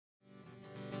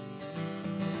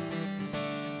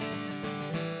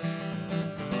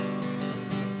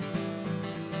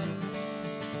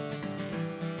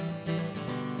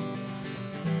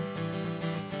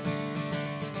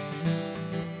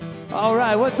All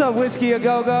right, what's up, Whisky a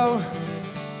Go-Go?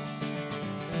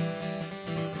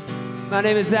 My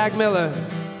name is Zack Miller.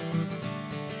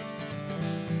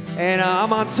 And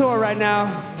I'm on tour right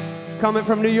now, coming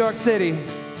from New York City.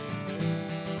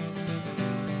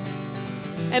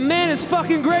 And man, it's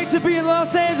fucking great to be in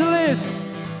Los Angeles.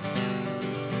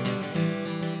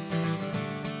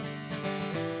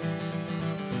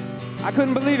 I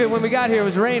couldn't believe it when we got here, it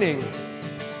was raining.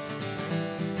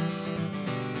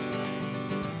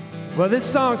 Well, this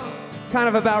song's kind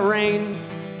of about rain,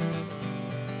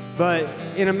 but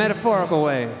in a metaphorical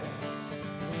way.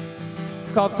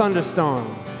 It's called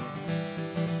Thunderstorm.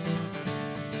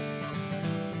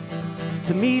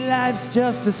 To me, life's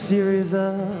just a series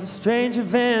of strange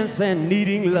events and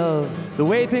needing love. The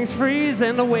way things freeze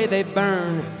and the way they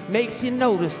burn makes you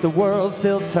notice the world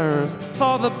still turns,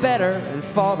 for the better and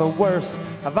for the worse.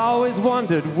 I've always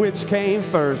wondered which came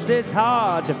first. It's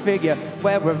hard to figure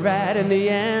where we're at in the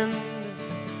end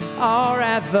or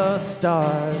at the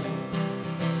start.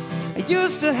 I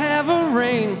used to have a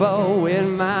rainbow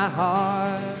in my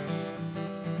heart.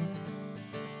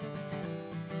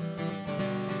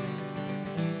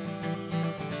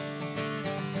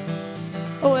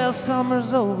 Well,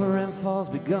 summer's over and fall's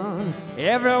begun.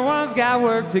 Everyone's got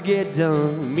work to get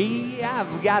done. Me,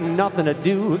 I've got nothing to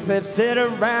do except sit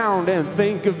around and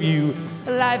think of you.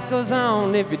 Life goes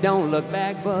on if you don't look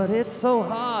back, but it's so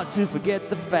hard to forget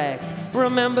the facts.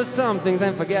 Remember some things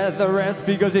and forget the rest,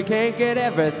 because you can't get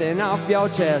everything off your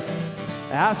chest.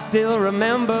 I still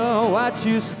remember what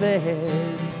you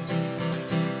said,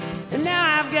 and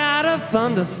now I've got a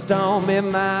thunderstorm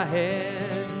in my head.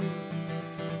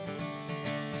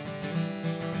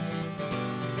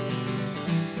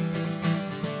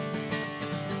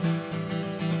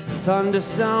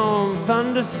 Thunderstorm,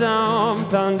 thunderstorm,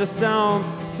 thunderstorm,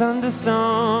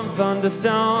 thunderstorm,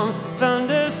 thunderstorm,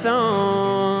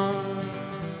 thunderstorm.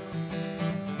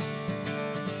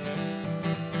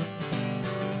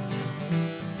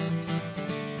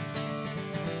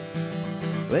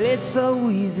 Well, it's so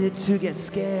easy to get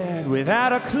scared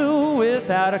without a clue,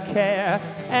 without a care.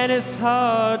 And it's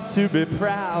hard to be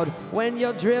proud when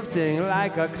you're drifting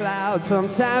like a cloud.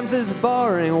 Sometimes it's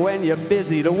boring when you're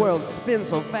busy. The world spins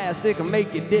so fast it can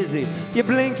make you dizzy. You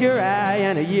blink your eye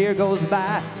and a year goes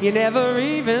by. You never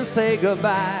even say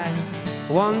goodbye.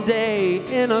 One day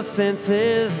innocence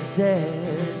is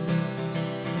dead,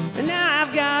 and now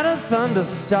I've got a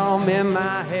thunderstorm in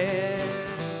my head.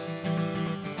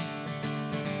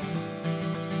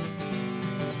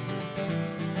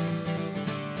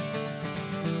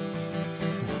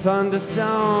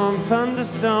 Thunderstorm,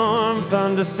 thunderstorm,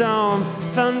 thunderstorm,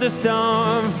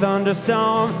 thunderstorm,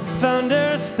 thunderstorm,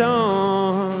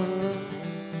 thunderstorm.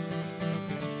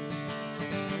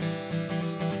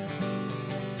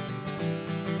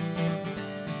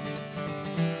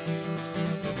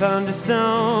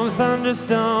 Thunderstorm,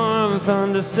 thunderstorm,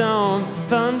 thunderstorm,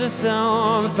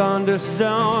 thunderstorm,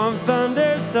 thunderstorm,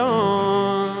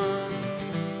 thunderstorm.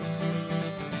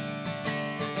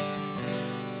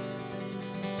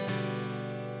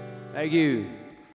 Thank you.